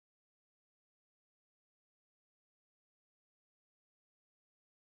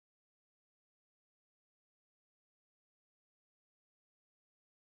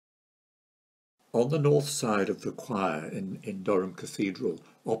On the north side of the choir in Durham Cathedral,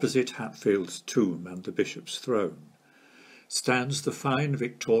 opposite Hatfield's tomb and the bishop's throne, stands the fine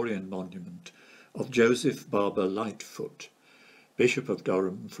Victorian monument of Joseph Barber Lightfoot, Bishop of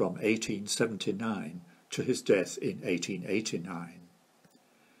Durham from 1879 to his death in 1889.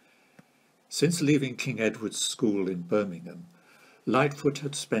 Since leaving King Edward's School in Birmingham, Lightfoot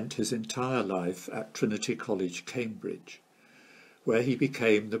had spent his entire life at Trinity College, Cambridge, where he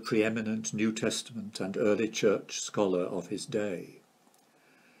became the preeminent New Testament and early church scholar of his day.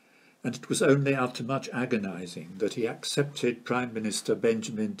 And it was only after much agonizing that he accepted Prime Minister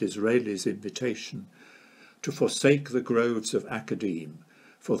Benjamin Disraeli's invitation to forsake the groves of academe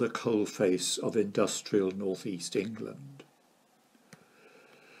for the coalface of industrial northeast England.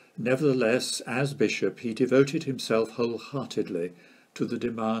 Nevertheless, as bishop, he devoted himself wholeheartedly to the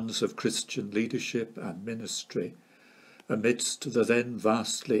demands of Christian leadership and ministry amidst the then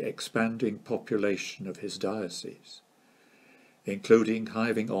vastly expanding population of his diocese, including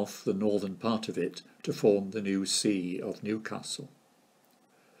hiving off the northern part of it to form the new see of Newcastle.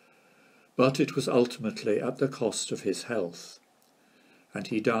 But it was ultimately at the cost of his health, and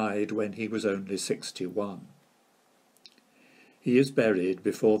he died when he was only 61. He is buried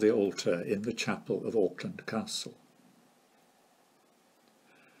before the altar in the chapel of Auckland Castle.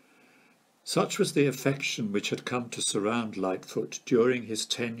 Such was the affection which had come to surround Lightfoot during his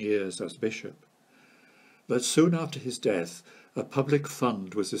 10 years as bishop, that soon after his death a public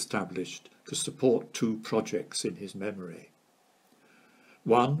fund was established to support 2 projects in his memory.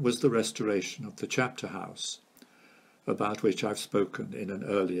 One was the restoration of the chapter house, about which I've spoken in an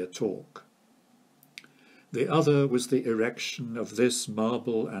earlier talk. The other was the erection of this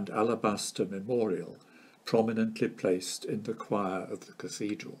marble and alabaster memorial prominently placed in the choir of the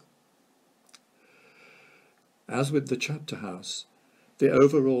cathedral. As with the chapter house, the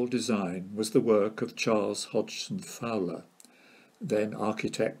overall design was the work of Charles Hodgson Fowler, then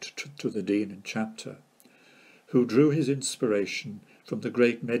architect to the dean and chapter, who drew his inspiration from the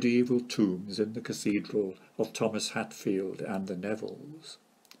great medieval tombs in the cathedral of Thomas Hatfield and the Nevilles,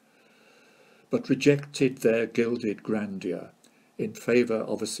 but rejected their gilded grandeur in favour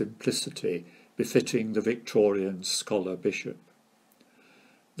of a simplicity befitting the Victorian scholar-bishop.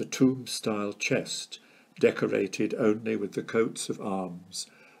 The tomb-style chest decorated only with the coats of arms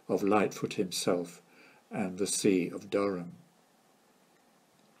of Lightfoot himself and the See of Durham.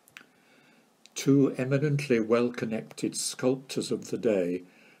 2 eminently well-connected sculptors of the day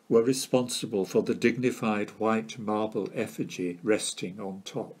were responsible for the dignified white marble effigy resting on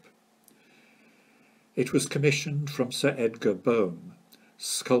top. It was commissioned from Sir Edgar Bohme,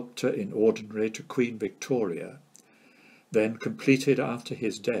 sculptor in ordinary to Queen Victoria, then completed after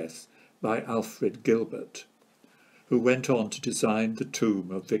his death by Alfred Gilbert, who went on to design the tomb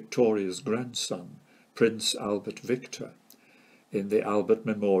of Victoria's grandson, Prince Albert Victor, in the Albert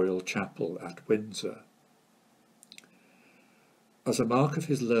Memorial Chapel at Windsor. As a mark of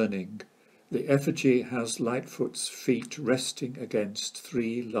his learning, the effigy has Lightfoot's feet resting against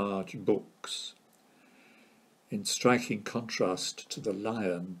 3 large books, in striking contrast to the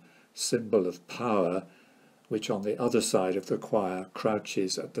lion, symbol of power, which on the other side of the choir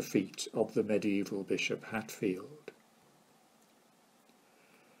crouches at the feet of the medieval Bishop Hatfield.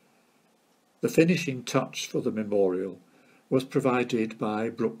 The finishing touch for the memorial was provided by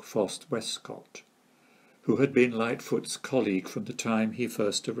Brookfast Westcott, who had been Lightfoot's colleague from the time he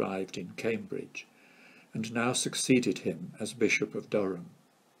first arrived in Cambridge, and now succeeded him as Bishop of Durham.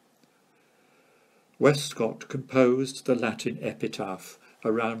 Westcott composed the Latin epitaph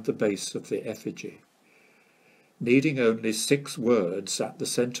around the base of the effigy, needing only 6 words at the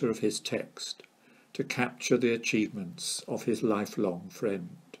centre of his text to capture the achievements of his lifelong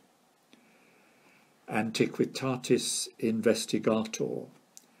friend. Antiquitatis investigator,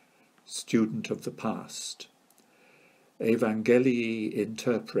 student of the past. Evangelii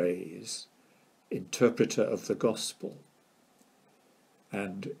interpres, interpreter of the gospel.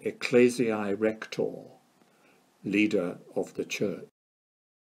 And Ecclesiae rector, leader of the church.